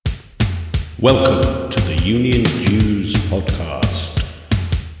Welcome to the Union Jews podcast.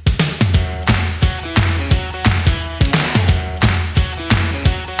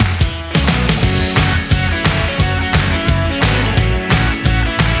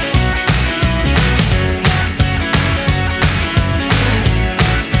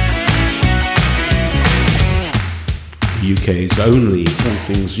 The UK's only all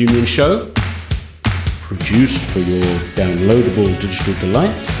things union show, produced for your downloadable digital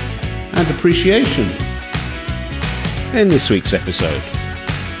delight and appreciation. In this week's episode,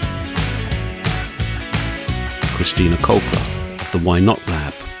 Christina Kolclough of the Why Not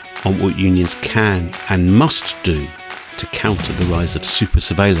Lab on what unions can and must do to counter the rise of super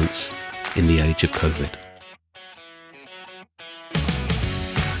surveillance in the age of COVID.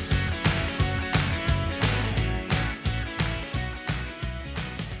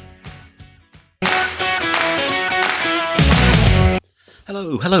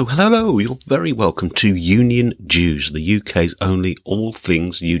 Hello. You're very welcome to Union Jews, the UK's only all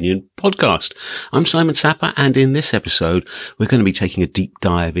things union podcast. I'm Simon Sapper, and in this episode, we're going to be taking a deep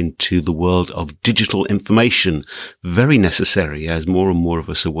dive into the world of digital information. Very necessary as more and more of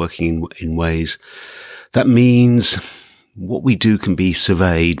us are working in ways that means what we do can be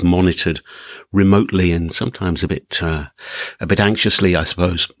surveyed, monitored remotely, and sometimes a bit anxiously, I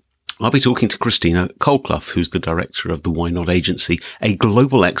suppose. I'll be talking to Christina Kolclough, who's the director of the Why Not Agency, a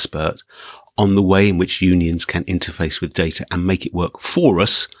global expert on the way in which unions can interface with data and make it work for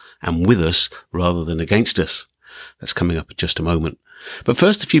us and with us rather than against us. That's coming up in just a moment. But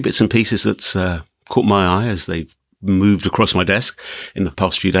first, a few bits and pieces that's caught my eye as they've moved across my desk in the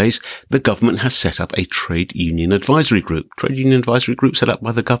past few days. The government has set up a trade union advisory group. Trade union advisory group set up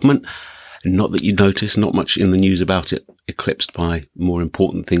by the government. Not that you notice, not much in the news about it, eclipsed by more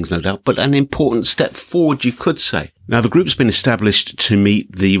important things, no doubt, but an important step forward, you could say. Now, the group's been established to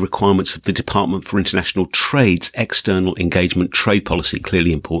meet the requirements of the Department for International Trade's external engagement trade policy,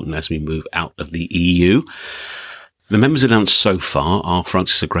 clearly important as we move out of the EU. The members announced so far are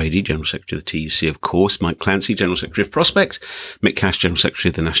Francis O'Grady, General Secretary of the TUC, of course, Mike Clancy, General Secretary of Prospect, Mick Cash, General Secretary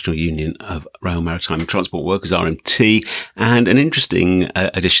of the National Union of Rail, Maritime and Transport Workers, RMT, and an interesting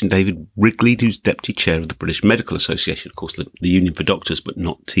addition, David Wrigley, who's Deputy Chair of the British Medical Association, of course, the union for doctors, but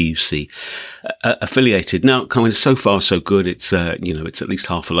not TUC affiliated. Now, coming so far, so good. It's at least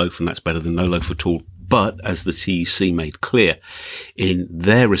half a loaf, and that's better than no loaf at all. But as the TUC made clear in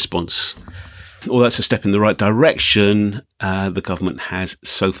their response, well, that's a step in the right direction. The government has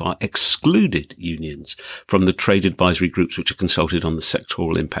so far excluded unions from the trade advisory groups which are consulted on the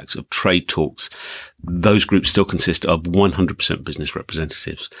sectoral impacts of trade talks. Those groups still consist of 100% business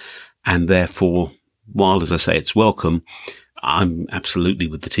representatives. And therefore, while, as I say, it's welcome, I'm absolutely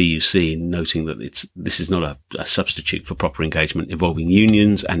with the TUC in noting that this is not a substitute for proper engagement involving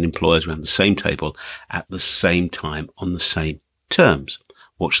unions and employers around the same table at the same time on the same terms.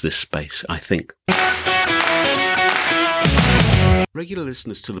 Watch this space, I think. Regular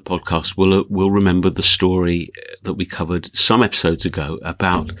listeners to the podcast will remember the story that we covered some episodes ago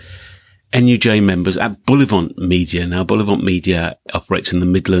about NUJ members at Bullivant Media. Now, Bullivant Media operates in the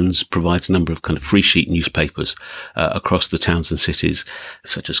Midlands, provides a number of kind of free sheet newspapers across the towns and cities,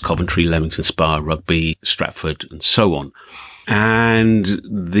 such as Coventry, Leamington Spa, Rugby, Stratford, and so on. And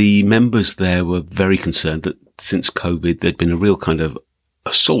the members there were very concerned that since COVID, there'd been a real kind of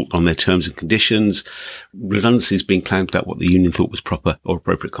assault on their terms and conditions, redundancies being planned without what the union thought was proper or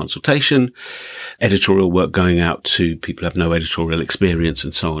appropriate consultation, editorial work going out to people who have no editorial experience,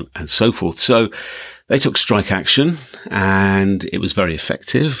 and so on and so forth. So they took strike action, and it was very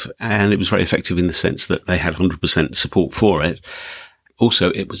effective. And it was very effective in the sense that they had 100% support for it. Also,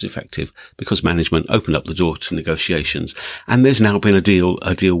 it was effective because management opened up the door to negotiations, and there's now been a deal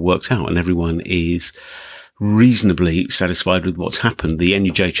worked out, and everyone is reasonably satisfied with what's happened. The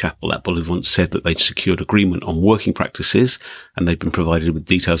NUJ chapel at Bullivant said that they'd secured agreement on working practices, and they'd been provided with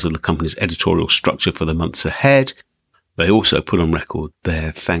details of the company's editorial structure for the months ahead. They also put on record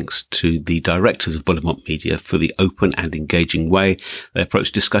their thanks to the directors of Bullivant Media for the open and engaging way they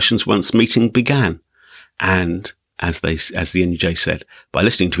approached discussions once meeting began. And as the NUJ said, by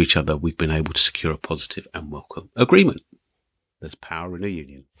listening to each other, we've been able to secure a positive and welcome agreement. There's power in a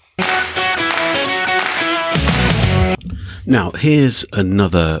union. Now, here's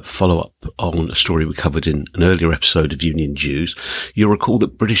another follow-up on a story we covered in an earlier episode of Union Jews. You'll recall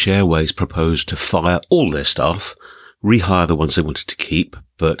that British Airways proposed to fire all their staff, rehire the ones they wanted to keep,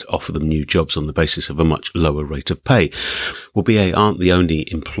 but offer them new jobs on the basis of a much lower rate of pay. Well, BA aren't the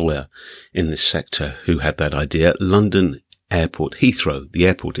only employer in this sector who had that idea. London Airport Heathrow, the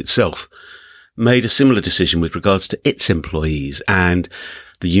airport itself, made a similar decision with regards to its employees, and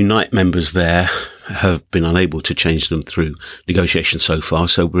The Unite members there have been unable to change them through negotiation so far.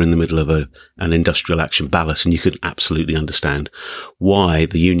 So we're in the middle of an industrial action ballot, and you can absolutely understand why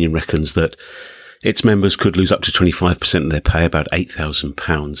the union reckons that its members could lose up to 25% of their pay, about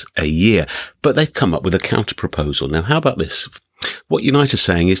 £8,000 a year. But they've come up with a counter proposal. Now, how about this? What Unite are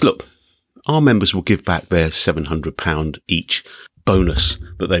saying is, look, our members will give back their £700 each bonus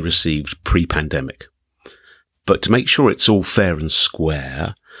that they received pre-pandemic. But to make sure it's all fair and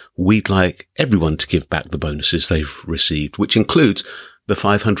square, we'd like everyone to give back the bonuses they've received, which includes the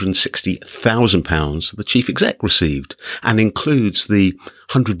 £560,000 the chief exec received, and includes the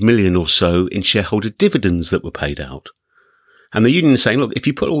 100 million or so in shareholder dividends that were paid out. And the union is saying, look, if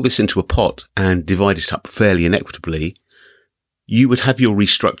you put all this into a pot and divide it up fairly and equitably, you would have your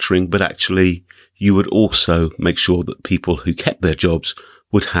restructuring, but actually you would also make sure that people who kept their jobs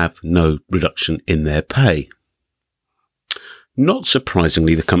would have no reduction in their pay. Not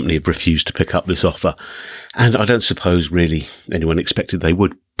surprisingly, the company have refused to pick up this offer, and I don't suppose really anyone expected they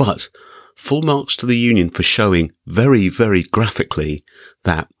would, but full marks to the union for showing very, very graphically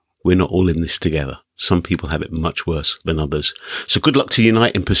that we're not all in this together. Some people have it much worse than others. So good luck to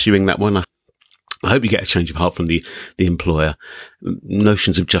Unite in pursuing that one. I hope you get a change of heart from the employer.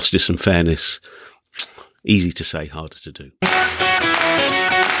 Notions of justice and fairness, easy to say, harder to do.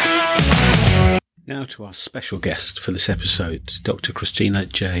 Now to our special guest for this episode, Dr. Christina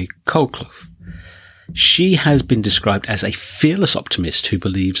J. Colclough. She has been described as a fearless optimist who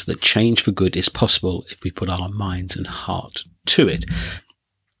believes that change for good is possible if we put our minds and heart to it.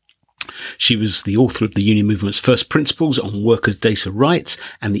 She was the author of the union movement's first principles on workers' data rights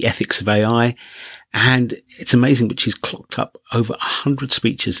and the ethics of AI. And it's amazing, but she's clocked up over 100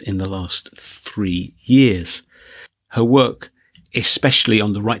 speeches in the last 3 years. Her work, especially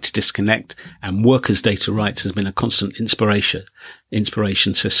on the right to disconnect and workers' data rights, has been a constant inspiration,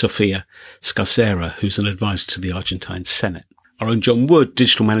 says Sofia Scarcera, who's an advisor to the Argentine Senate. Our own John Wood,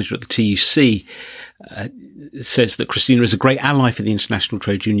 digital manager at the TUC, says that Christina is a great ally for the international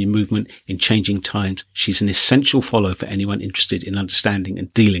trade union movement in changing times. She's an essential follow for anyone interested in understanding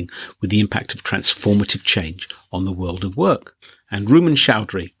and dealing with the impact of transformative change on the world of work. And Ruman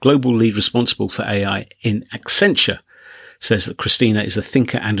Chowdhury, global lead responsible for AI in Accenture, says that Christina is a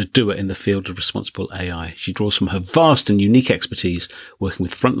thinker and a doer in the field of responsible AI. She draws from her vast and unique expertise working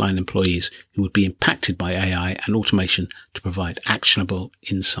with frontline employees who would be impacted by AI and automation to provide actionable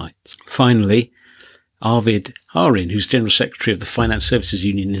insights. Finally, Arvid Harin, who's General Secretary of the Finance Services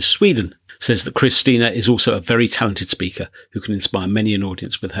Union in Sweden, says that Christina is also a very talented speaker who can inspire many an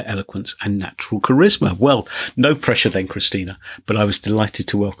audience with her eloquence and natural charisma. Well, no pressure then, Christina, but I was delighted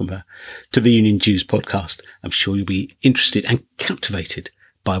to welcome her to the Union Jews podcast. I'm sure you'll be interested and captivated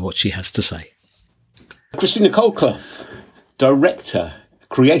by what she has to say. Christina Colclough, director,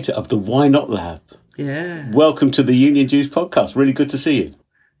 creator of the Why Not Lab. Yeah. Welcome to the Union Jews podcast. Really good to see you.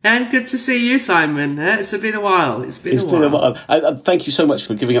 And good to see you, Simon. It's been a while. It's been a while. Thank you so much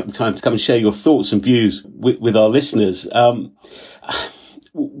for giving up the time to come and share your thoughts and views with our listeners.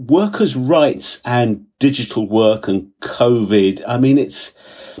 Workers' rights and digital work and COVID. I mean,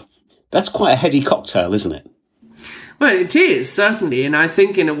 that's quite a heady cocktail, isn't it? Well, it is, certainly. And I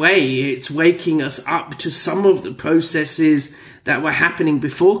think in a way it's waking us up to some of the processes that were happening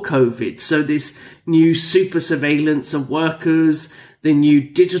before COVID. So this new super surveillance of workers, the new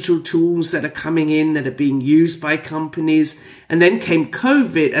digital tools that are coming in that are being used by companies. And then came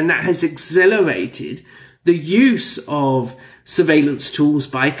COVID, and that has accelerated the use of surveillance tools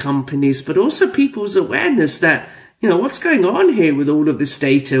by companies, but also people's awareness that, what's going on here with all of this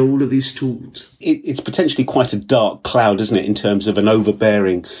data, all of these tools? It's potentially quite a dark cloud, isn't it, in terms of an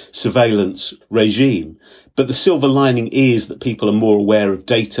overbearing surveillance regime. But the silver lining is that people are more aware of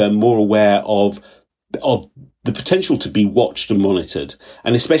data, more aware of the potential to be watched and monitored,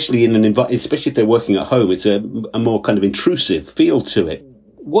 and especially especially if they're working at home, it's a more kind of intrusive feel to it.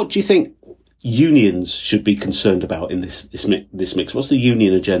 What do you think unions should be concerned about in this mix? What's the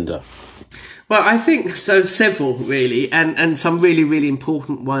union agenda? Well, I think so, several really, and some really, really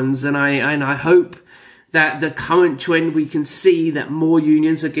important ones, and I hope that the current trend we can see that more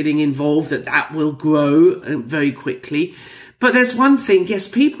unions are getting involved, that will grow very quickly. But there's one thing, yes,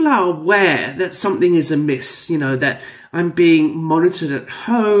 people are aware that something is amiss, that I'm being monitored at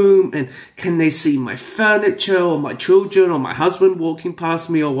home, and can they see my furniture or my children or my husband walking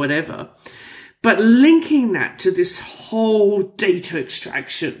past me or whatever. But linking that to this whole data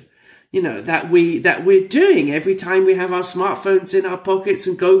extraction, that we're doing every time we have our smartphones in our pockets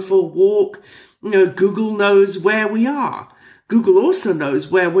and go for a walk, Google knows where we are. Google also knows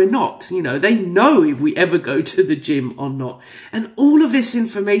where we're not. They know if we ever go to the gym or not. And all of this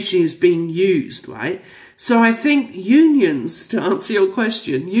information is being used, right? So I think unions, to answer your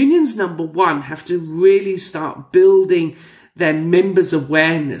question, unions, number one, have to really start building their members'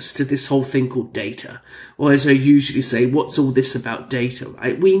 awareness to this whole thing called data. Or as I usually say, what's all this about data,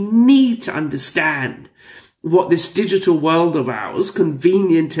 right? We need to understand what this digital world of ours,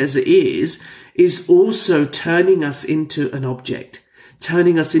 convenient as it is also turning us into an object,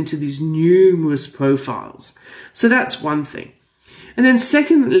 turning us into these numerous profiles. So that's one thing. And then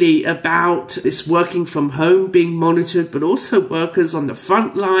secondly, about this working from home being monitored, but also workers on the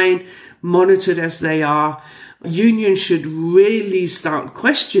front line monitored as they are. Unions should really start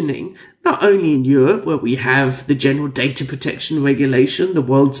questioning, not only in Europe, where we have the General Data Protection Regulation, the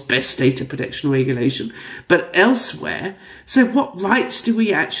world's best data protection regulation, but elsewhere. So what rights do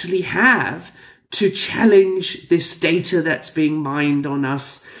we actually have to challenge this data that's being mined on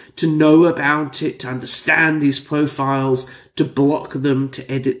us, to know about it, to understand these profiles, to block them, to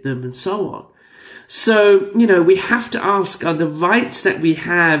edit them, and so on? So, we have to ask, are the rights that we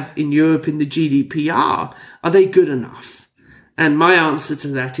have in Europe in the GDPR, are they good enough? And my answer to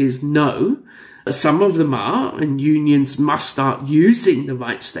that is no. Some of them are, and unions must start using the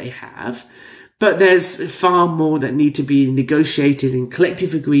rights they have. But there's far more that need to be negotiated in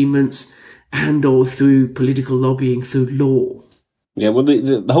collective agreements and or through political lobbying, through law. Yeah, well,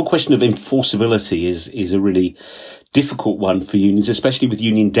 the whole question of enforceability is a really difficult one for unions, especially with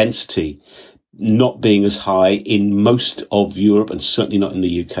union density not being as high in most of Europe and certainly not in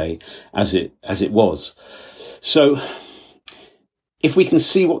the UK as it was. So if we can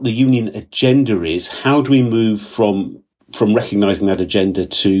see what the union agenda is, how do we move from recognizing that agenda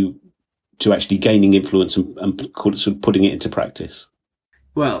to actually gaining influence and sort of putting it into practice?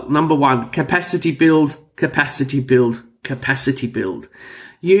 Well, number one, capacity build, capacity build, capacity build.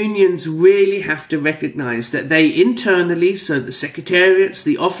 Unions really have to recognize that they internally, so the secretariats,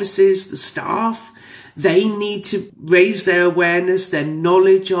 the offices, the staff, they need to raise their awareness, their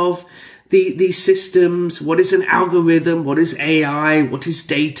knowledge of these systems. What is an algorithm? What is AI? What is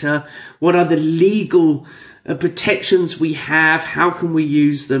data? What are the legal protections we have? How can we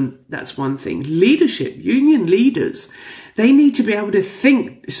use them? That's one thing. Leadership, union leaders, they need to be able to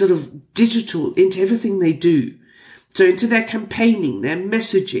think sort of digital into everything they do. So into their campaigning, their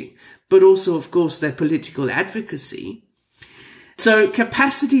messaging, but also, of course, their political advocacy. So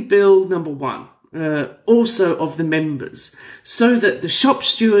capacity build, number one, also of the members, so that the shop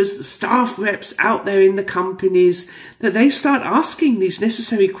stewards, the staff reps out there in the companies, that they start asking these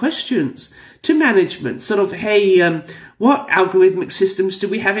necessary questions to management, sort of, hey, what algorithmic systems do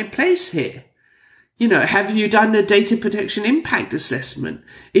we have in place here? Have you done a data protection impact assessment?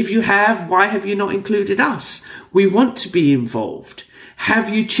 If you have, why have you not included us? We want to be involved. Have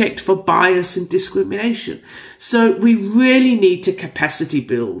you checked for bias and discrimination? So we really need to capacity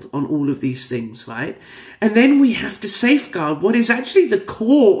build on all of these things, right? And then we have to safeguard what is actually the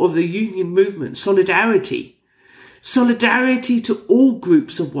core of the union movement, solidarity. Solidarity to all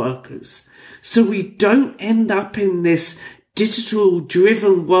groups of workers. So we don't end up in this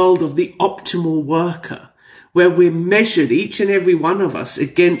digital-driven world of the optimal worker, where we're measured, each and every one of us,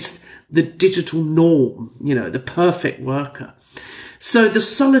 against the digital norm, the perfect worker. So the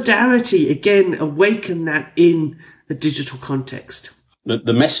solidarity, again, awaken that in a digital context. The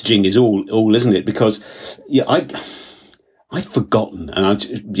messaging is all, isn't it? Because, I'd forgotten, and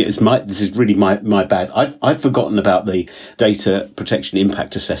this is really my bad. I'd forgotten about the data protection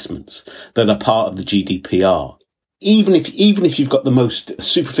impact assessments that are part of the GDPR. Even if you've got the most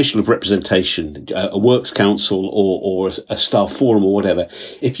superficial of representation, a works council or a staff forum or whatever,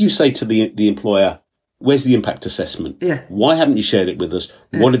 if you say to the employer, where's the impact assessment? Yeah. Why haven't you shared it with us?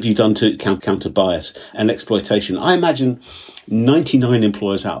 Yeah. What have you done to counter bias and exploitation? I imagine 99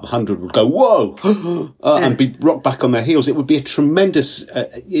 employers out of 100 would go, whoa, and be rocked back on their heels. It would be a tremendous,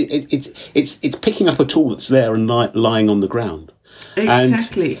 it's picking up a tool that's there and lying on the ground.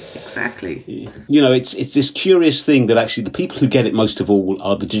 Exactly. It's this curious thing that actually the people who get it most of all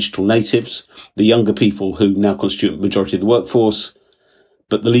are the digital natives, the younger people who now constitute the majority of the workforce,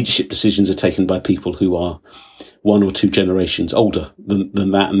 but the leadership decisions are taken by people who are one or two generations older than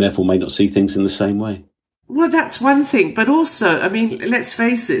that and therefore may not see things in the same way. Well, that's one thing, but also, let's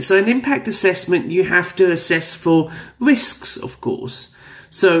face it, so an impact assessment, you have to assess for risks, of course.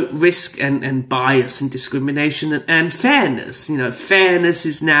 So risk and bias and discrimination and fairness. Fairness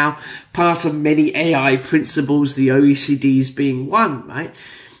is now part of many AI principles, the OECD's being one, right?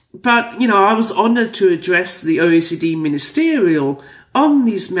 But, I was honored to address the OECD ministerial on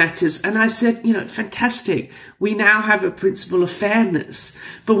these matters. And I said, fantastic. We now have a principle of fairness.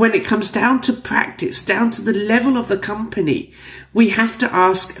 But when it comes down to practice, down to the level of the company, we have to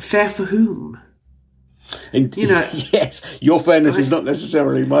ask, fair for whom? And, yes, your fairness is not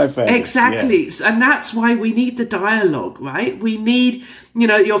necessarily my fairness. Exactly. Yeah. And that's why we need the dialogue, right? We need,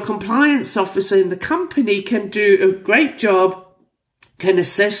 your compliance officer in the company can do a great job, can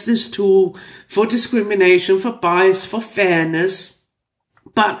assess this tool for discrimination, for bias, for fairness.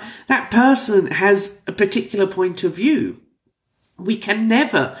 But that person has a particular point of view. We can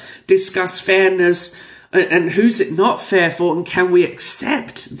never discuss fairness and who's it not fair for, and can we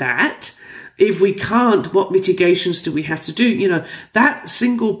accept that? If we can't, what mitigations do we have to do? That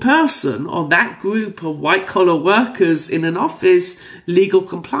single person or that group of white collar workers in an office, legal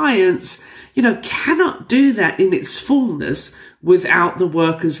compliance, cannot do that in its fullness without the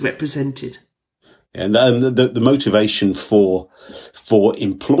workers represented. And the motivation for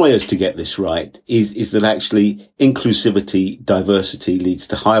employers to get this right is that actually inclusivity, diversity leads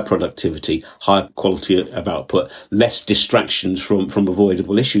to higher productivity, higher quality of output, less distractions from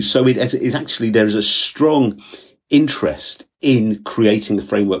avoidable issues. So there is a strong interest in creating the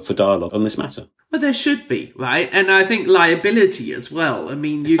framework for dialogue on this matter. Well, there should be, right? And I think liability as well. I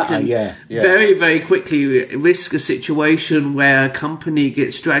mean, you can very, very quickly risk a situation where a company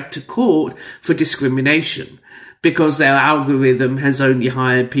gets dragged to court for discrimination because their algorithm has only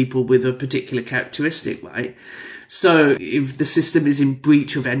hired people with a particular characteristic, right? So if the system is in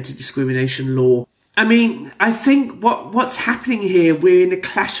breach of anti-discrimination law, I mean, I think what's happening here, we're in a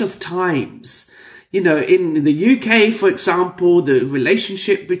clash of times. In the UK, for example, the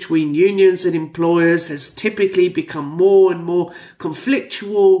relationship between unions and employers has typically become more and more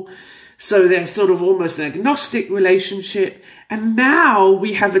conflictual. So there's sort of almost an agnostic relationship. And now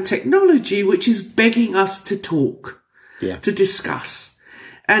we have a technology which is begging us to talk, to discuss.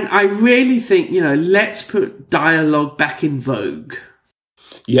 And I really think, let's put dialogue back in vogue.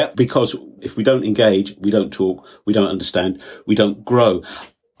 Yeah, because if we don't engage, we don't talk, we don't understand, we don't grow.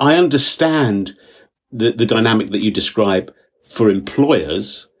 I understand the dynamic that you describe for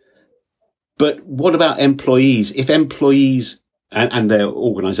employers, but what about employees? If employees and their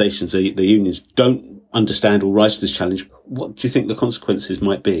organisations, the unions, don't understand or rise to this challenge, what do you think the consequences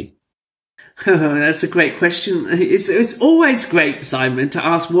might be? Oh, that's a great question. It's always great, Simon, to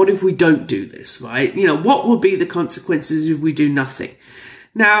ask, what if we don't do this, right? What will be the consequences if we do nothing?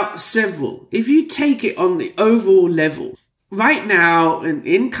 Now, several. If you take it on the overall level, right now,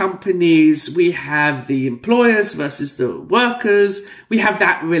 in companies, we have the employers versus the workers. We have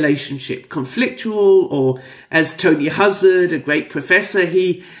that relationship, conflictual, or as Tony Hazard, a great professor,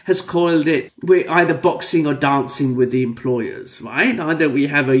 he has called it, we're either boxing or dancing with the employers, right? Either we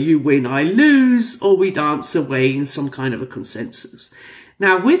have a you win, I lose, or we dance away in some kind of a consensus.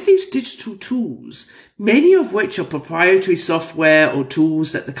 Now, with these digital tools, many of which are proprietary software or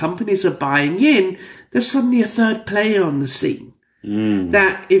tools that the companies are buying in, there's suddenly a third player on the scene.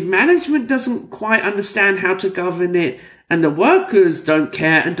 That if management doesn't quite understand how to govern it, and the workers don't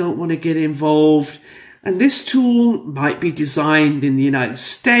care and don't want to get involved, and this tool might be designed in the United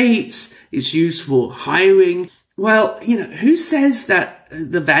States, it's used for hiring. Well, who says that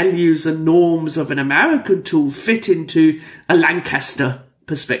the values and norms of an American tool fit into a Lancaster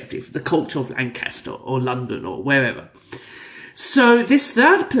perspective, the culture of Lancaster or London or wherever? So this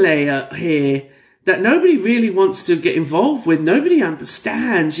third player here that nobody really wants to get involved with, nobody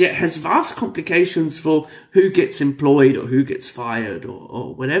understands, yet has vast complications for who gets employed or who gets fired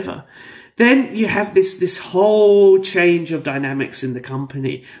or whatever. Then you have this whole change of dynamics in the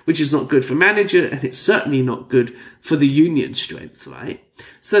company, which is not good for manager, and it's certainly not good for the union strength, right?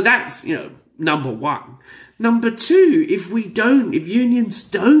 So that's, number one. Number two, if unions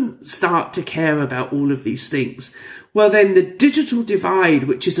don't start to care about all of these things, well, then the digital divide,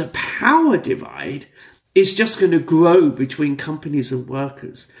 which is a power divide, is just going to grow between companies and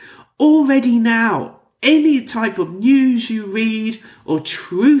workers. Already now, any type of news you read or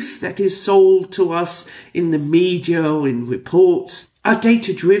truth that is sold to us in the media or in reports are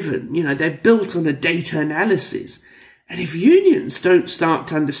data-driven. They're built on a data analysis. And if unions don't start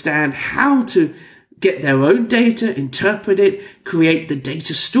to understand how to get their own data, interpret it, create the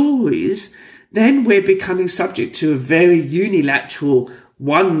data stories, then we're becoming subject to a very unilateral,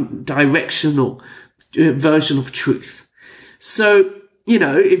 one-directional version of truth. So,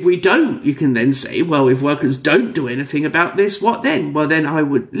 if we don't, you can then say, well, if workers don't do anything about this, what then? Well, then I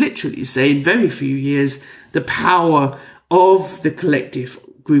would literally say in very few years, the power of the collective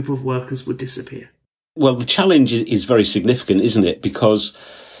group of workers would disappear. Well, the challenge is very significant, isn't it? Because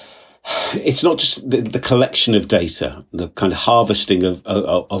it's not just the collection of data, the kind of harvesting of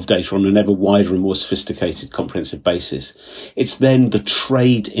data on an ever wider and more sophisticated, comprehensive basis. It's then the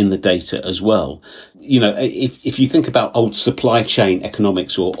trade in the data as well. You know, if you think about old supply chain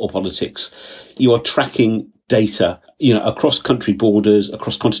economics or politics, you are tracking data, you know, across country borders,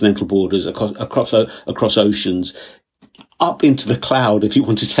 across continental borders, across oceans, up into the cloud, if you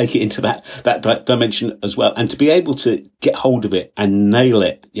want to take it into that dimension as well. And to be able to get hold of it and nail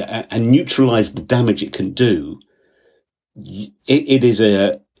it, and neutralize the damage it can do, I was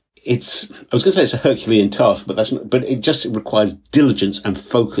going to say it's a Herculean task, but it just requires diligence and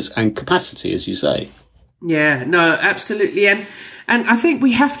focus and capacity, as you say. Yeah, no, absolutely. And I think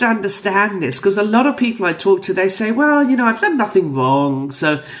we have to understand this, because a lot of people I talk to, they say, well, you know, I've done nothing wrong,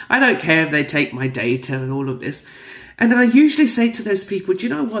 so I don't care if they take my data and all of this. And I usually say to those people, do you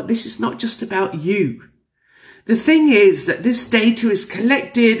know what? This is not just about you. The thing is that this data is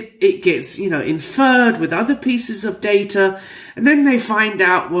collected, it gets, you know, inferred with other pieces of data, and then they find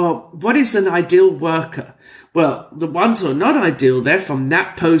out, well, what is an ideal worker? Well, the ones who are not ideal, they're from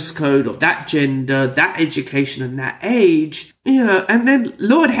that postcode or that gender, that education and that age, you know, and then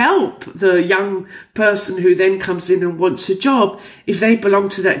Lord help the young person who then comes in and wants a job if they belong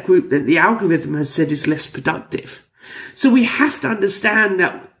to that group that the algorithm has said is less productive. So we have to understand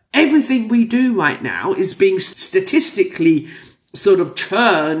that everything we do right now is being statistically sort of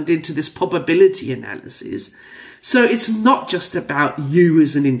churned into this probability analysis. So it's not just about you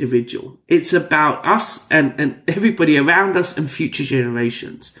as an individual. It's about us and everybody around us and future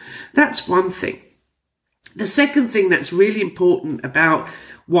generations. That's one thing. The second thing that's really important about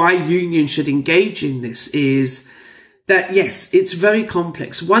why unions should engage in this is that, yes, it's very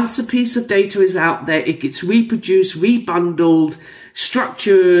complex. Once a piece of data is out there, it gets reproduced, rebundled,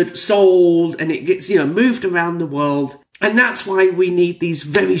 structured, sold, and it gets, you know, moved around the world. And that's why we need these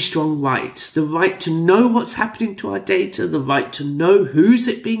very strong rights. The right to know what's happening to our data, the right to know who's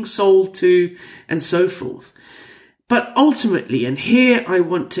it being sold to, and so forth. But ultimately, and here I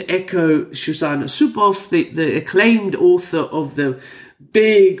want to echo Shoshana Zuboff, the acclaimed author of the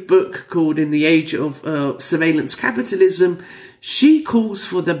big book called In the Age of Surveillance Capitalism, she calls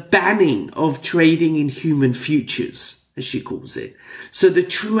for the banning of trading in human futures, as she calls it. So the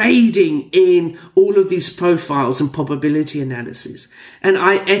trading in all of these profiles and probability analysis. And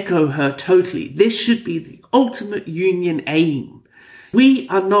I echo her totally. This should be the ultimate union aim. We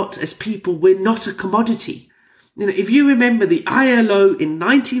are not, as people, we're not a commodity. You know, if you remember, the ILO in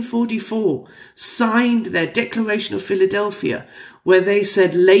 1944 signed their Declaration of Philadelphia, where they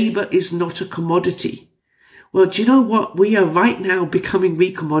said labor is not a commodity. Well, do you know what? We are right now becoming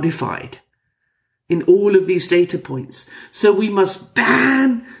recommodified in all of these data points. So we must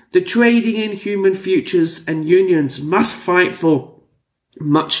ban the trading in human futures, and unions must fight for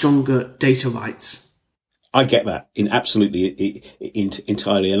much stronger data rights. I get that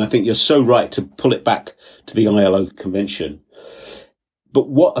entirely. And I think you're so right to pull it back to the ILO convention. But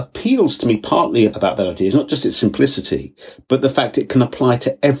what appeals to me partly about that idea is not just its simplicity, but the fact it can apply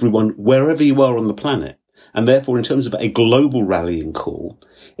to everyone wherever you are on the planet. And therefore, in terms of a global rallying call,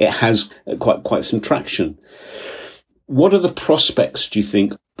 it has quite some traction. What are the prospects, do you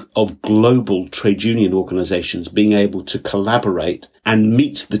think, of global trade union organizations being able to collaborate and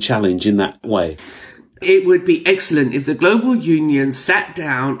meet the challenge in that way? It would be excellent if the global unions sat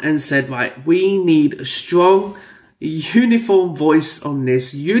down and said, right, we need a strong, uniform voice on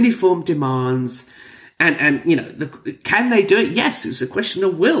this, uniform demands. And you know, can they do it? Yes, it's a question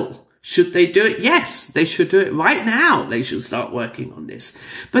of will. Should they do it? Yes, they should do it right now. They should start working on this.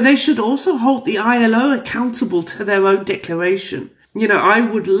 But they should also hold the ILO accountable to their own declaration. You know, I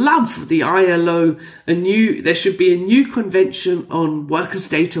would love the ILO, there should be a new convention on workers'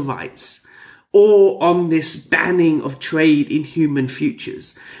 data rights, or on this banning of trade in human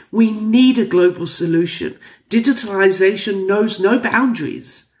futures. We need a global solution. Digitalization knows no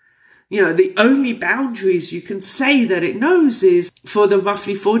boundaries. You know, the only boundaries you can say that it knows is for the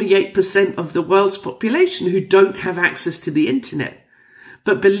roughly 48% of the world's population who don't have access to the internet.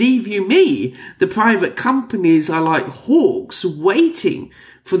 But believe you me, the private companies are like hawks waiting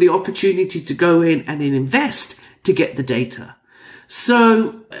for the opportunity to go in and invest to get the data.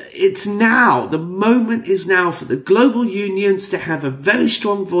 So it's now, the moment is now for the global unions to have a very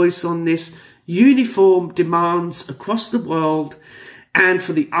strong voice on this, uniform demands across the world, and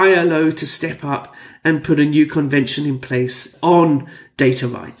for the ILO to step up and put a new convention in place on data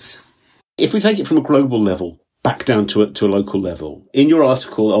rights. If we take it from a global level back down to a local level, in your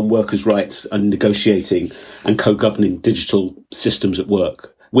article on workers' rights and negotiating and co-governing digital systems at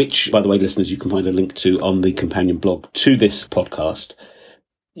work, which, by the way, listeners, you can find a link to on the companion blog to this podcast,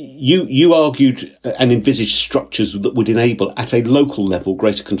 You argued and envisaged structures that would enable, at a local level,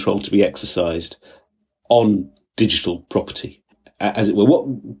 greater control to be exercised on digital property, as it were.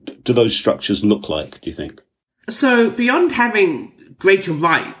 What do those structures look like, do you think? So beyond having greater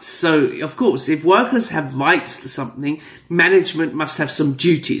rights, so of course, if workers have rights to something, management must have some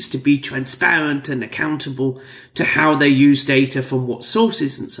duties to be transparent and accountable to how they use data from what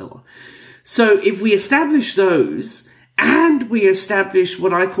sources and so on. So if we establish those, and we establish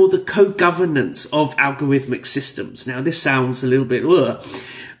what I call the co-governance of algorithmic systems. Now, this sounds a little bit,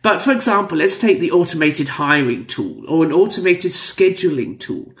 but for example, let's take the automated hiring tool or an automated scheduling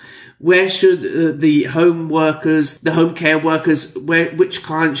tool. Where should the home workers, the home care workers, which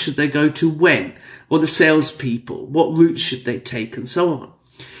clients should they go to when? Or the salespeople, what routes should they take and so on.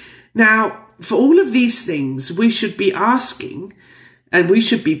 Now, for all of these things, we should be asking, and we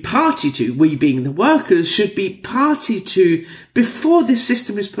should be party to, we being the workers, should be party to, before this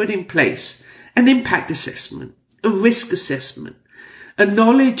system is put in place, an impact assessment, a risk assessment, a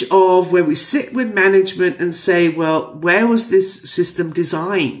knowledge of where we sit with management and say, well, where was this system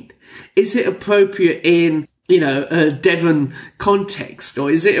designed? Is it appropriate in, a Devon context,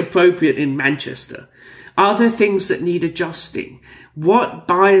 or is it appropriate in Manchester? Are there things that need adjusting? What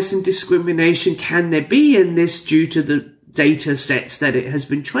bias and discrimination can there be in this due to the data sets that it has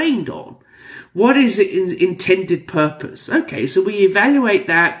been trained on? What is its intended purpose? Okay, so we evaluate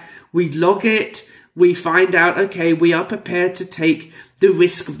that, we log it, we find out, okay, we are prepared to take the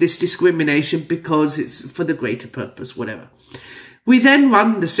risk of this discrimination because it's for the greater purpose, whatever. We then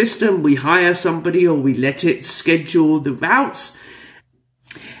run the system, we hire somebody or we let it schedule the routes.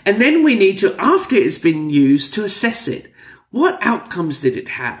 And then we need to, after it's been used, to assess it. What outcomes did it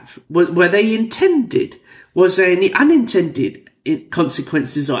have? Were they intended? Was there any unintended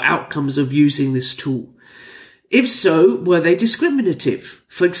consequences or outcomes of using this tool? If so, were they discriminative?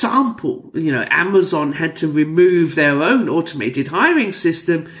 For example, Amazon had to remove their own automated hiring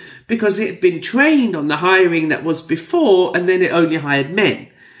system because it had been trained on the hiring that was before, and then it only hired men.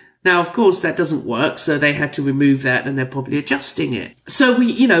 Now, of course, that doesn't work, so they had to remove that, and they're probably adjusting it. So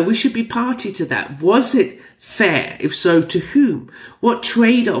we should be party to that. Was it fair? If so, to whom? What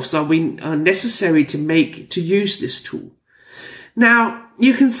trade-offs are necessary to make to use this tool? Now,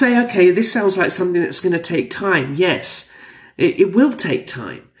 you can say, okay, this sounds like something that's going to take time. Yes, it will take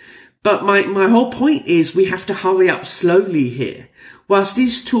time. But my whole point is we have to hurry up slowly here. Whilst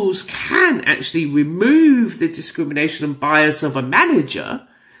these tools can actually remove the discrimination and bias of a manager,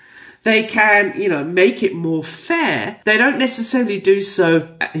 they can, make it more fair. They don't necessarily do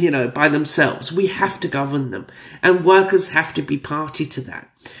so, by themselves. We have to govern them, and workers have to be party to that.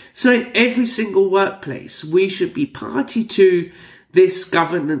 So in every single workplace, we should be party to this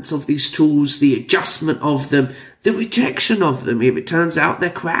governance of these tools, the adjustment of them, the rejection of them if it turns out they're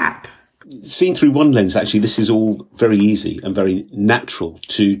crap. Seen through one lens, actually, this is all very easy and very natural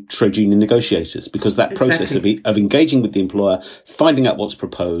to trade union negotiators, because that process of engaging with the employer, finding out what's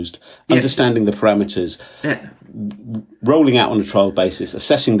proposed, understanding the parameters, rolling out on a trial basis,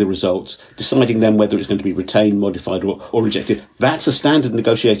 assessing the results, deciding then whether it's going to be retained, modified, or rejected. That's a standard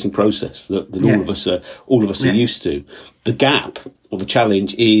negotiating process that all of us are used to. The gap or the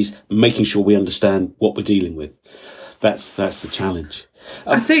challenge is making sure we understand what we're dealing with. That's the challenge.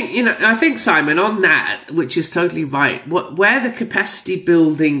 I think, Simon, on that, which is totally right, where the capacity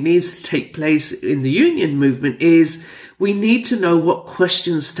building needs to take place in the union movement is we need to know what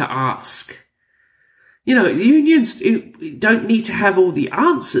questions to ask. Unions don't need to have all the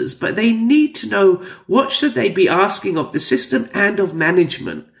answers, but they need to know what should they be asking of the system and of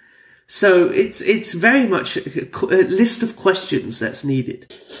management. So it's very much a list of questions that's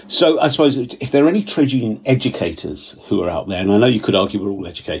needed. So I suppose if there are any trade union educators who are out there, and I know you could argue we're all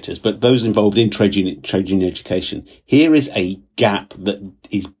educators, but those involved in trade union education, here is a gap that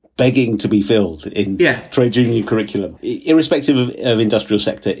is begging to be filled in trade union curriculum, irrespective of industrial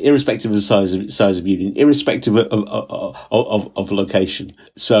sector, irrespective of the size of union, irrespective of location.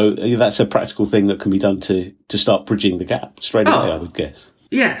 So that's a practical thing that can be done to start bridging the gap straight away, I would guess.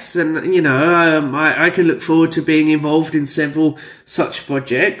 Yes, and I can look forward to being involved in several such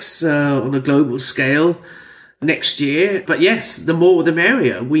projects on a global scale next year. But yes, the more the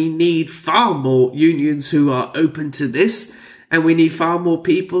merrier. We need far more unions who are open to this, and we need far more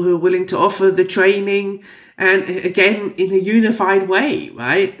people who are willing to offer the training, and again in a unified way,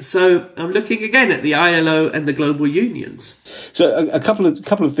 right? So I'm looking again at the ILO and the global unions. So a couple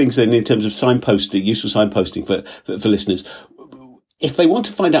of things then in terms of signposting, useful signposting for listeners. If they want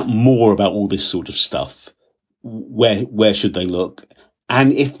to find out more about all this sort of stuff, where should they look?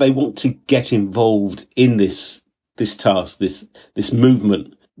 And if they want to get involved in this task, this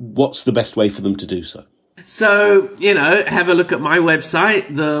movement what's the best way for them to do so? So, have a look at my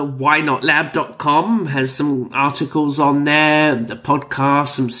website. The whynotlab.com has some articles on there, the podcast,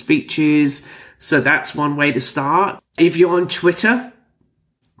 some speeches. So that's one way to start. If you're on Twitter,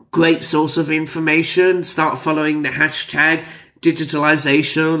 great source of information. Start following the hashtag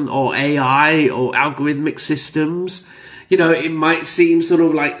digitalization or AI or algorithmic systems. It might seem sort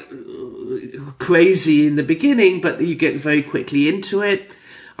of like crazy in the beginning, but you get very quickly into it.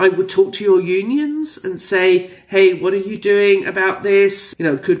 I would talk to your unions and say, hey, what are you doing about this?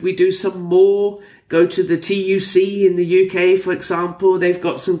 Could we do some more? Go to the TUC in the UK, for example. They've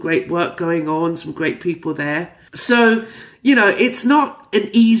got some great work going on, some great people there. So, it's not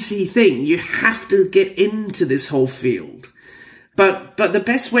an easy thing. You have to get into this whole field. But the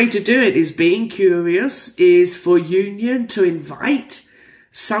best way to do it is being curious, is for union to invite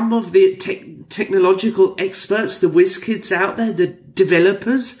some of the technological experts, the whiz kids out there, the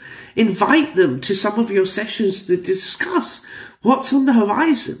developers. Invite them to some of your sessions to discuss what's on the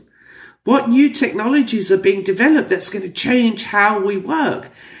horizon, what new technologies are being developed that's going to change how we work.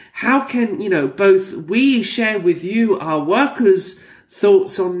 How can, both we share with you our workers'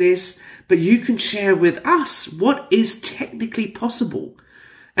 thoughts on this, but you can share with us what is technically possible.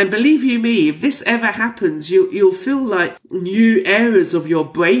 And believe you me, if this ever happens, you'll feel like new areas of your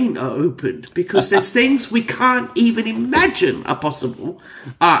brain are opened, because there's things we can't even imagine are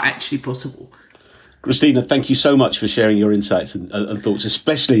actually possible. Christina, thank you so much for sharing your insights and thoughts,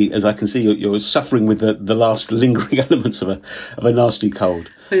 especially as I can see you're suffering with the last lingering elements of a nasty cold.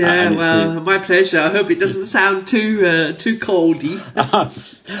 Yeah, my pleasure. I hope it doesn't sound too coldy.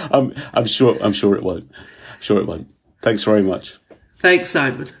 I'm sure it won't. Thanks very much. Thanks,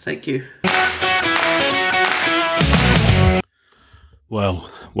 Simon. Thank you.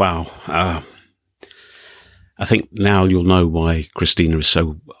 Well, wow. I think now you'll know why Christina is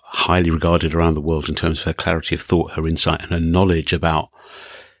so highly regarded around the world in terms of her clarity of thought, her insight, and her knowledge about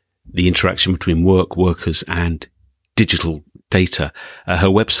the interaction between workers, and digital data. Her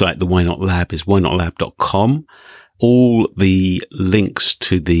website, the Why Not Lab, is whynotlab.com. All the links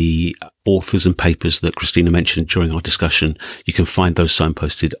to the authors and papers that Christina mentioned during our discussion, you can find those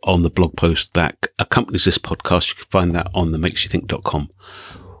signposted on the blog post that accompanies this podcast. You can find that on the makesyoutthink.com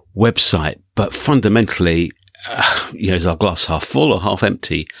website. But fundamentally, is our glass half full or half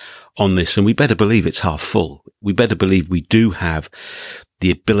empty on this? And we better believe it's half full. We better believe we do have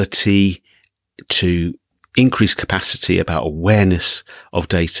the ability to increase capacity about awareness of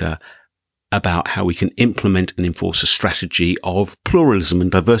data, about how we can implement and enforce a strategy of pluralism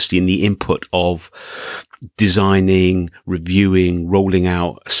and diversity in the input of designing, reviewing, rolling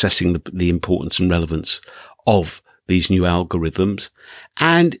out, assessing the importance and relevance of these new algorithms.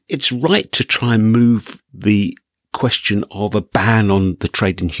 And it's right to try and move the question of a ban on the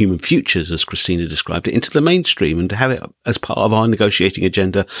trade in human futures, as Christina described it, into the mainstream, and to have it as part of our negotiating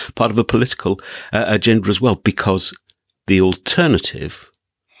agenda, part of a political agenda as well, because the alternative,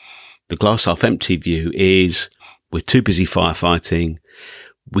 the glass half empty view, is we're too busy firefighting.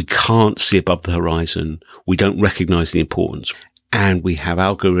 We can't see above the horizon. We don't recognize the importance. And we have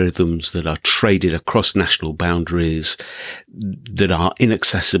algorithms that are traded across national boundaries that are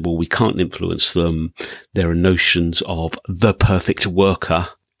inaccessible. We can't influence them. There are notions of the perfect worker.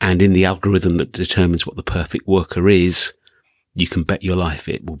 And in the algorithm that determines what the perfect worker is, you can bet your life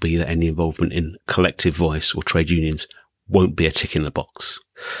it will be that any involvement in collective voice or trade unions won't be a tick in the box.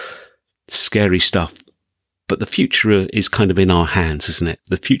 Scary stuff. But the future is kind of in our hands, isn't it?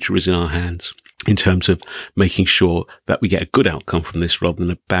 The future is in our hands in terms of making sure that we get a good outcome from this rather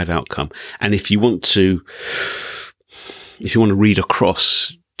than a bad outcome. And if you want to read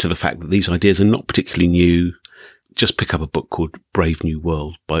across to the fact that these ideas are not particularly new, just pick up a book called Brave New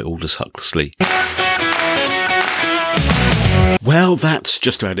World by Aldous Huxley. Well, that's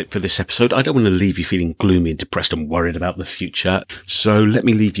just about it for this episode. I don't want to leave you feeling gloomy and depressed and worried about the future. So let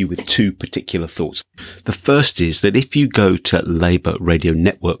me leave you with two particular thoughts. The first is that if you go to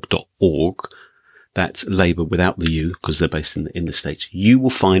labourradionetwork.org, that's Labour without the U, because they're based in the States, you will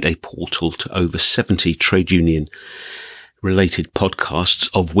find a portal to over 70 trade union related podcasts,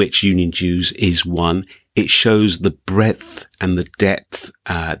 of which Union Jews is one. It shows the breadth and the depth,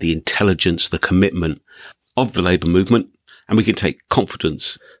 the intelligence, the commitment of the labour movement. And we can take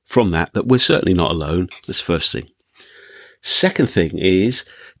confidence from that we're certainly not alone. That's the first thing. Second thing is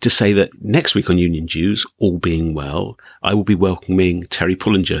to say that next week on Union Jews, all being well, I will be welcoming Terry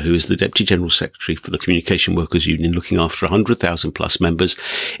Pullinger, who is the Deputy General Secretary for the Communication Workers Union, looking after 100,000 plus members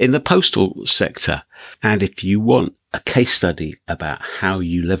in the postal sector. And if you want a case study about how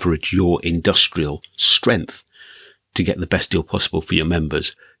you leverage your industrial strength to get the best deal possible for your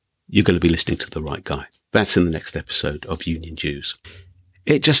members, you're going to be listening to the right guy. That's in the next episode of Union Dues.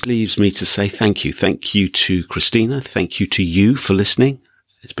 It just leaves me to say thank you. Thank you to Christina. Thank you to you for listening.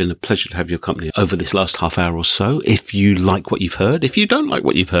 It's been a pleasure to have your company over this last half hour or so. If you like what you've heard, if you don't like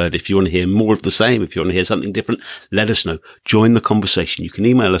what you've heard, if you want to hear more of the same, if you want to hear something different, let us know. Join the conversation. You can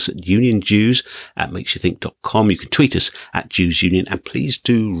email us at uniondues@makesyouthink.com. You can tweet us at JewsUnion, and please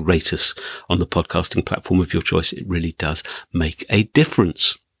do rate us on the podcasting platform of your choice. It really does make a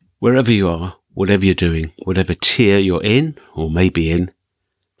difference. Wherever you are, whatever you're doing, whatever tier you're in or may be in,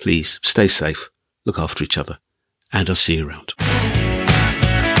 please stay safe, look after each other, and I'll see you around.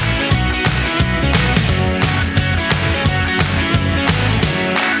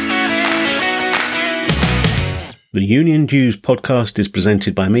 The Union Dues podcast is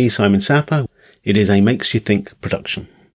presented by me, Simon Sapper. It is a Makes You Think production.